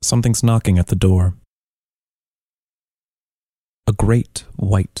Something's knocking at the door. A great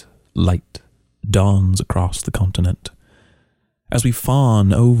white light dawns across the continent as we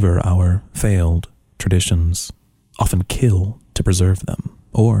fawn over our failed traditions, often kill to preserve them,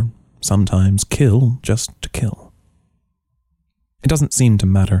 or sometimes kill just to kill. It doesn't seem to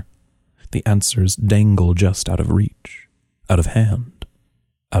matter. The answers dangle just out of reach, out of hand,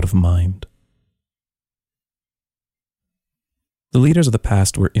 out of mind. The leaders of the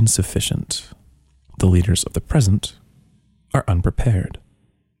past were insufficient. The leaders of the present are unprepared.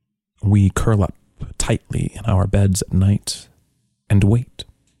 We curl up tightly in our beds at night and wait.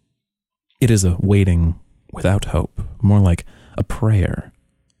 It is a waiting without hope, more like a prayer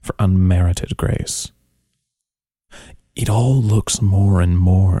for unmerited grace. It all looks more and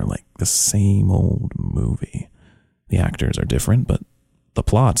more like the same old movie. The actors are different, but the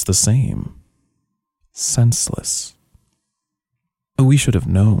plot's the same. Senseless. We should have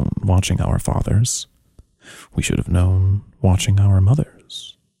known watching our fathers. We should have known watching our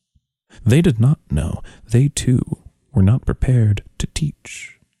mothers. They did not know. They, too, were not prepared to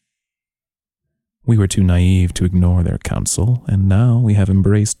teach. We were too naive to ignore their counsel, and now we have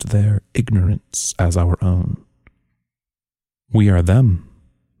embraced their ignorance as our own. We are them,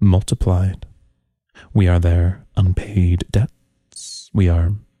 multiplied. We are their unpaid debts. We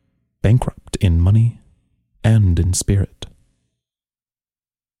are bankrupt in money and in spirit.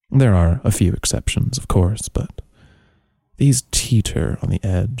 There are a few exceptions, of course, but these teeter on the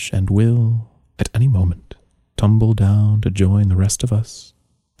edge and will, at any moment, tumble down to join the rest of us,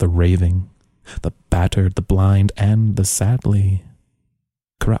 the raving, the battered, the blind, and the sadly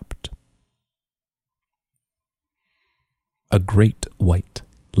corrupt. A great white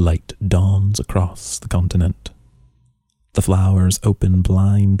light dawns across the continent. The flowers open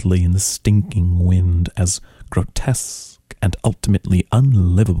blindly in the stinking wind as grotesque and ultimately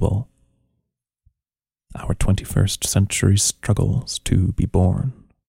unlivable. Our 21st century struggles to be born.